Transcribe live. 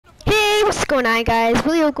What's going on, guys?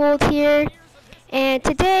 Willio Gold here, and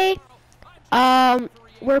today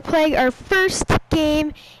we're playing our first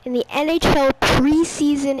game in the NHL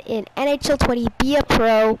preseason in NHL 20 Be a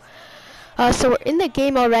Pro. So we're in the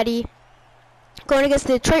game already, going against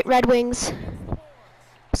the Detroit Red Wings.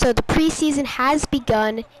 So the preseason has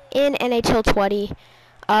begun in NHL 20.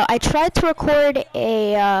 I tried to record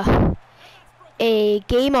a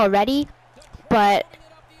game already, but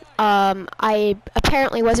I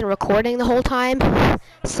apparently wasn't recording the whole time,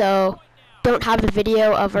 so don't have the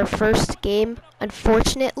video of our first game,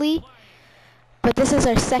 unfortunately. But this is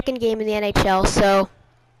our second game in the NHL, so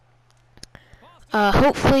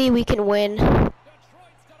hopefully we can win.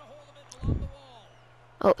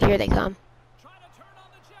 Oh, here they come.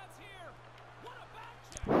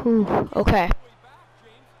 Whew, okay.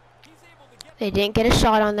 They didn't get a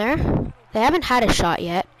shot on there. They haven't had a shot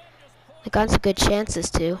yet. They've gotten some good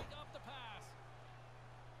chances, too.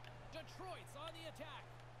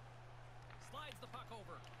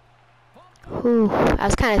 Whew, I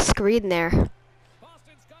was kind of screwed in there.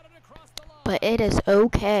 But it is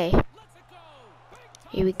okay.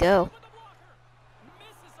 Here we go.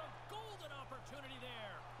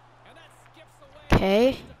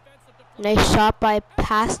 Okay. Nice shot by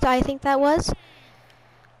Pasta, I think that was.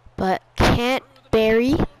 But can't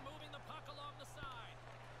bury.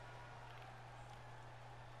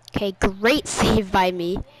 Okay, great save by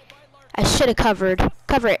me. I should have covered.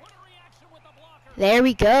 Cover it. There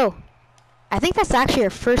we go. I think that's actually our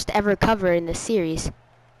first ever cover in this series,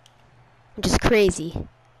 which is crazy.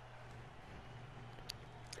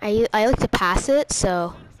 I like to pass it,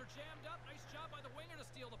 so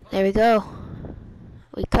there we go.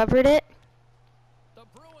 We covered it.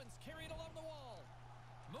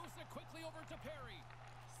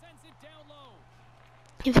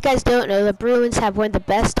 If you guys don't know, the Bruins have one of the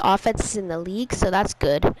best offenses in the league, so that's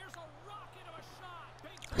good.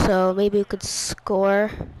 So maybe we could score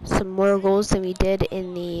some more goals than we did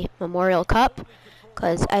in the Memorial Cup,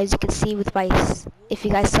 because as you can see with my, if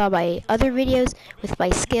you guys saw my other videos, with my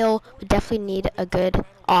skill, we definitely need a good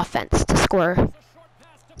offense to score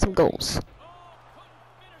some goals.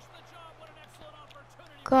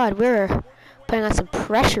 God, we're putting on some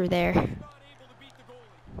pressure there.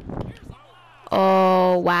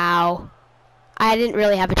 Oh, wow. I didn't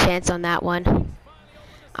really have a chance on that one.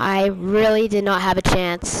 I really did not have a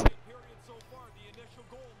chance.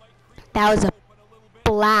 That was a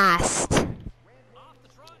blast.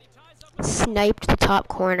 Sniped the top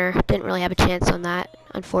corner. Didn't really have a chance on that,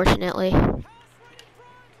 unfortunately.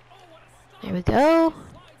 There we go.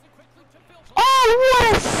 Oh,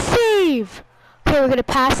 what a save! Okay, we're going to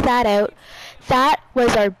pass that out. That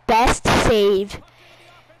was our best save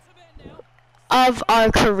of our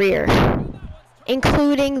career,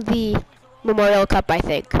 including the Memorial Cup, I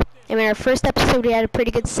think. I mean, our first episode we had a pretty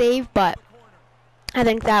good save, but I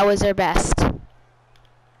think that was our best.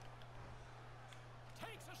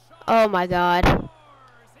 Oh my god.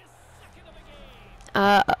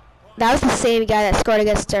 That was the same guy that scored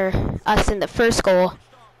against us in the first goal.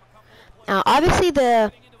 Now, obviously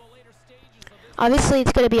it's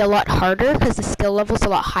going to be a lot harder because the skill level is a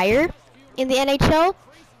lot higher in the NHL.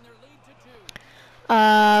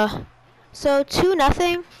 So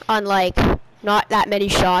 2-0 on like not that many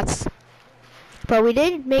shots, but we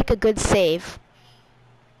did make a good save,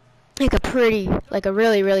 like a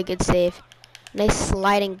really good save. Nice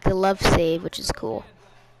sliding glove save, which is cool.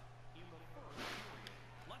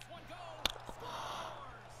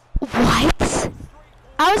 What?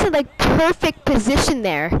 I was in like perfect position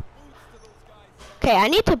there. Okay, I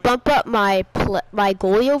need to bump up my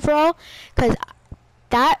goalie overall, because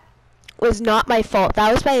that was not my fault.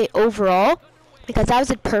 That was my overall, because I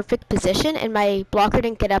was in perfect position and my blocker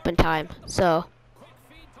didn't get up in time. So,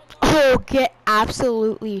 oh, get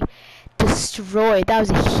absolutely destroyed. That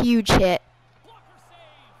was a huge hit.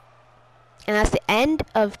 And that's the end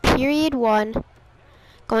of period 1.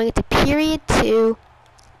 Going into period 2,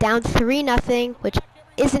 down 3-0, which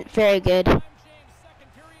isn't very good.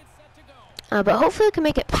 But hopefully we can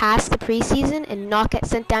make it past the preseason and not get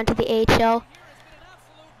sent down to the AHL.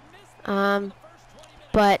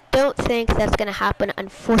 But don't think that's going to happen,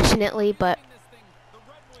 unfortunately, but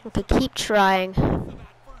we can keep trying.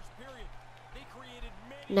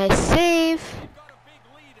 Nice save.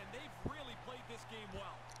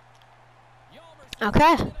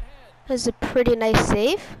 Okay. That was a pretty nice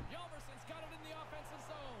save.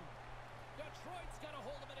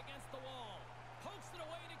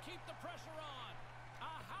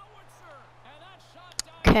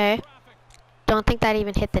 Okay. Don't think that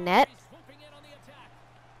even hit the net.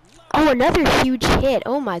 Oh, another huge hit.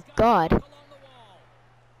 Oh my god.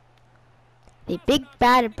 The big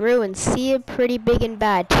bad Bruins see it pretty big and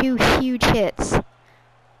bad. 2 huge hits.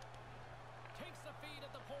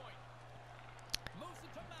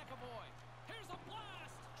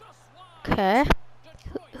 Okay.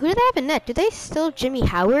 Who do they have in net? Do they still have Jimmy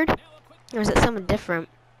Howard? Or is it someone different?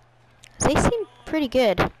 'Cause they seem pretty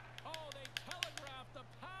good.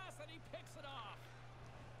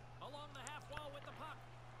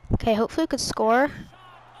 Okay, hopefully we could score.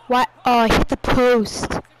 What? Oh, he hit the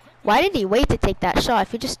post. Why did he wait to take that shot?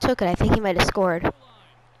 If he just took it, I think he might have scored.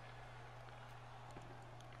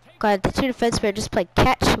 God, the two defensemen just played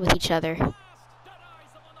catch with each other.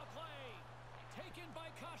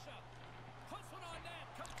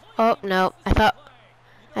 Oh no! I thought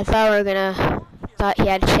we were gonna. Thought he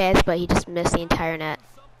had a chance, but he just missed the entire net.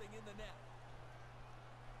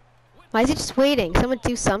 Why is he just waiting? Someone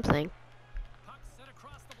do something.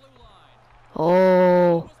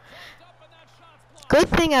 Oh. Good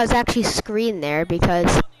thing I was actually screened there,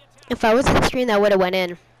 because if I wasn't screened, that would have went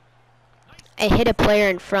in. I hit a player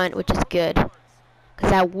in front, which is good, because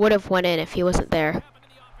that would have went in if he wasn't there.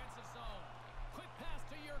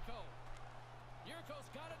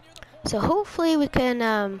 So hopefully we can,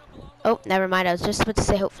 oh, never mind. I was just about to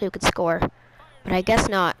say hopefully we could score, but I guess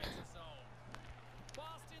not.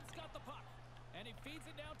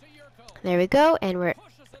 There we go, and we're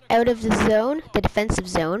out of the zone, the defensive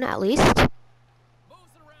zone at least.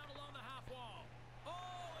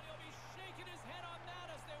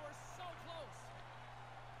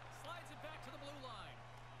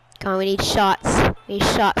 Come on, we need shots. We need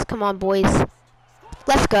shots. Come on, boys.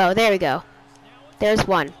 Let's go. There we go. There's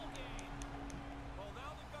one.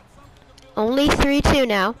 Only 3-2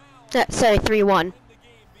 now. Sorry, 3-1.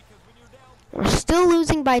 We're still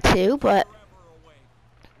losing by 2, but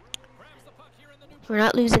we're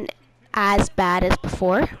not losing as bad as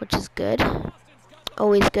before, which is good.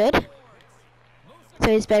 Always good. It's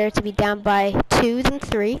always better to be down by 2 than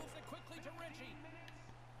 3.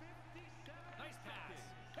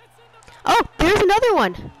 Oh, there's another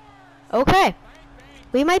one. Okay.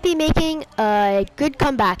 We might be making a good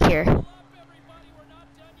comeback here.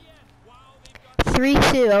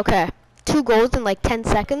 3-2, okay. 2 goals in like 10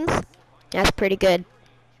 seconds. That's pretty good.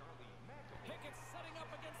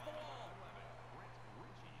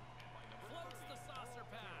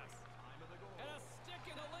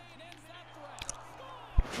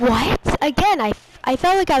 What? Again, I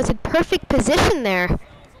felt like I was in perfect position there.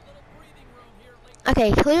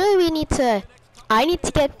 Okay, clearly I need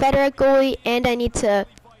to get better at goalie, and I need to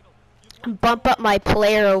bump up my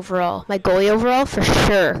player overall, my goalie overall for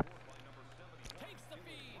sure.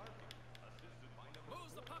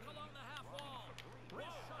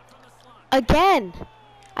 Again,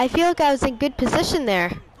 I feel like I was in good position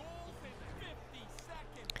there.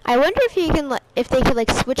 I wonder if you can, if they could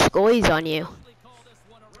like switch goalies on you.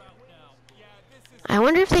 I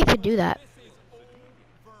wonder if they could do that.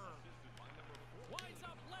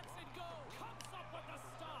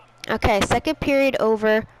 Okay, second period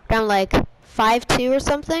over. Down like 5-2 or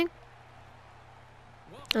something.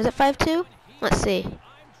 Was it 5-2? Let's see.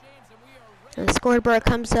 And the scoreboard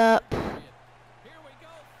comes up.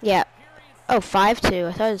 Yeah. Oh, 5-2.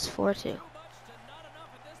 I thought it was 4-2.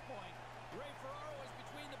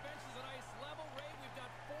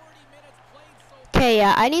 Okay,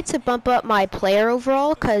 yeah, I need to bump up my player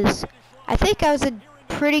overall, because I think I was in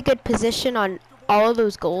pretty good position on all of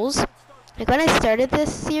those goals. Like when I started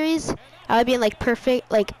this series, I would be in like perfect,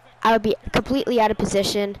 like I would be completely out of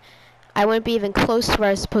position. I wouldn't be even close to where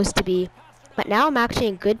I was supposed to be. But now I'm actually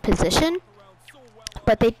in good position.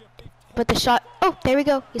 But the shot, oh, there we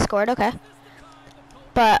go. He scored, okay.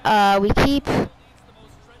 But we keep,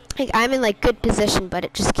 like I'm in like good position, but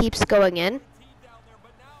it just keeps going in.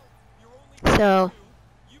 So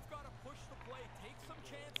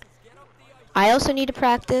I also need to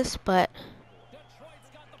practice, but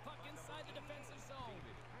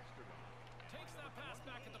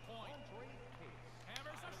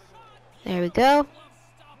there we go.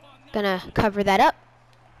 Gonna cover that up.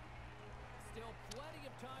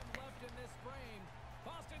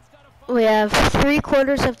 We have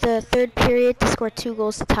 3/4 of the third period to score 2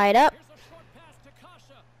 goals to tie it up.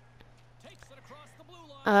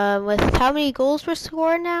 With how many goals we're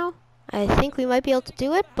scoring now, I think we might be able to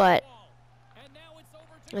do it, but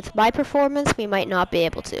with my performance, we might not be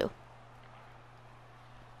able to.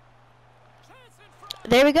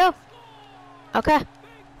 There we go. Okay.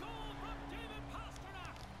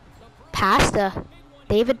 Pasta.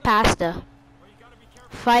 David Pasta.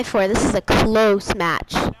 5-4. This is a close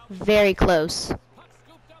match. Very close.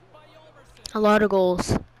 A lot of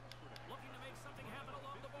goals.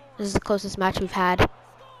 This is the closest match we've had.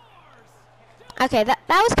 Okay, that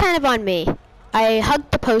was kind of on me. I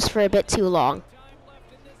hugged the post for a bit too long.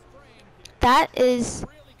 That is,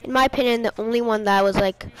 in my opinion, the only one that was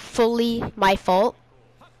like fully my fault.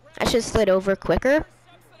 I should have slid over quicker.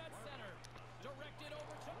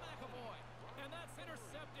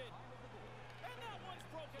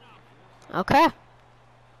 Okay.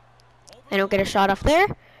 I don't get a shot off there.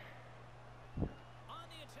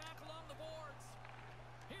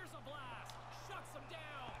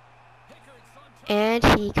 And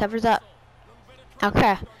he covers up.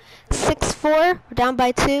 Okay. 6-4. We're down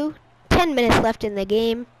by 2. 10 minutes left in the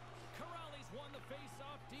game.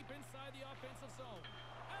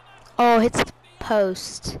 Oh, hits the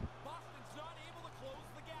post.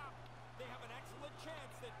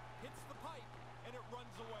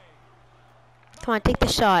 Come on, take the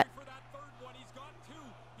shot.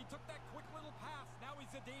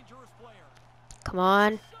 Come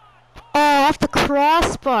on. Oh, off the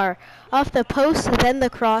crossbar. Off the post and then the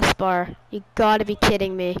crossbar. You gotta be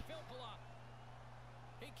kidding me.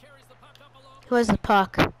 Who has the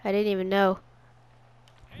puck? I didn't even know.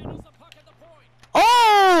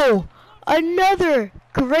 Oh! Another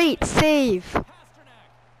great save.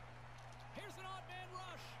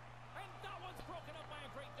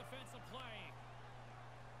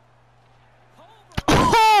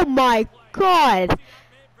 Oh my God.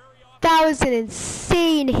 That was an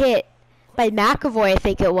insane hit by McAvoy, I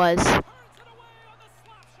think it was. I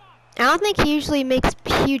don't think he usually makes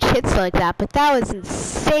huge hits like that, but that was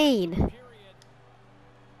insane.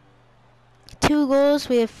 2 goals.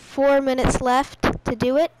 We have 4 minutes left to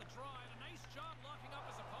do it.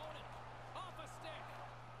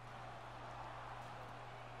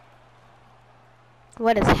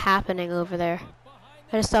 What is happening over there?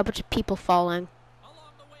 I just saw a bunch of people falling.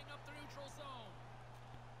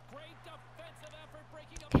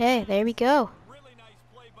 Okay, there we go.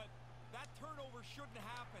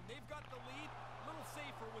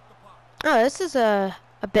 Oh, this is a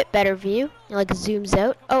bit better view. It like zooms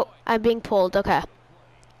out. Oh, I'm being pulled. Okay.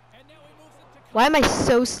 Why am I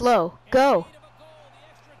so slow? Go.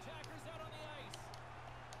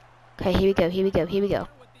 Okay, here we go. Here we go. Here we go.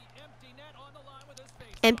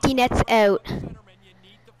 Empty net's out.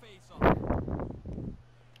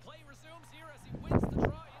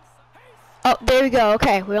 Oh, there we go.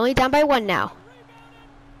 Okay, we're only down by 1 now.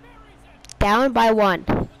 Down by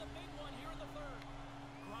 1.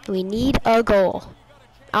 We need a goal.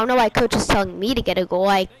 I don't know why coach is telling me to get a goal.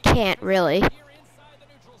 I can't really.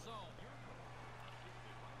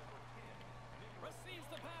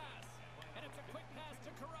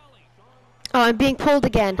 Oh, I'm being pulled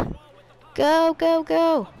again. Go, go,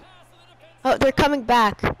 go. Oh, they're coming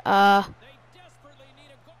back.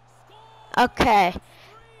 Okay.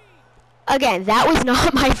 Again, that was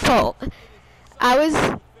not my fault. I was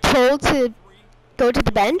told to go to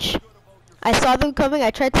the bench. I saw them coming.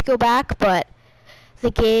 I tried to go back, but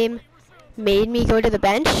the game made me go to the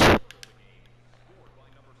bench.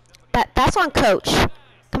 That's on coach.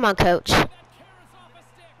 Come on, coach.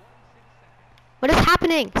 What is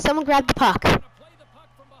happening? Someone grab the puck.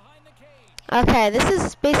 Okay, this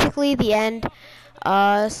is basically the end.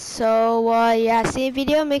 Yeah, see you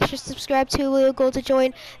video. Make sure to subscribe to Willio Gold to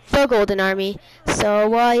join the Golden Army.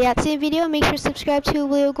 Yeah, see you video. Make sure to subscribe to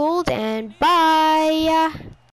Willio Gold, and bye.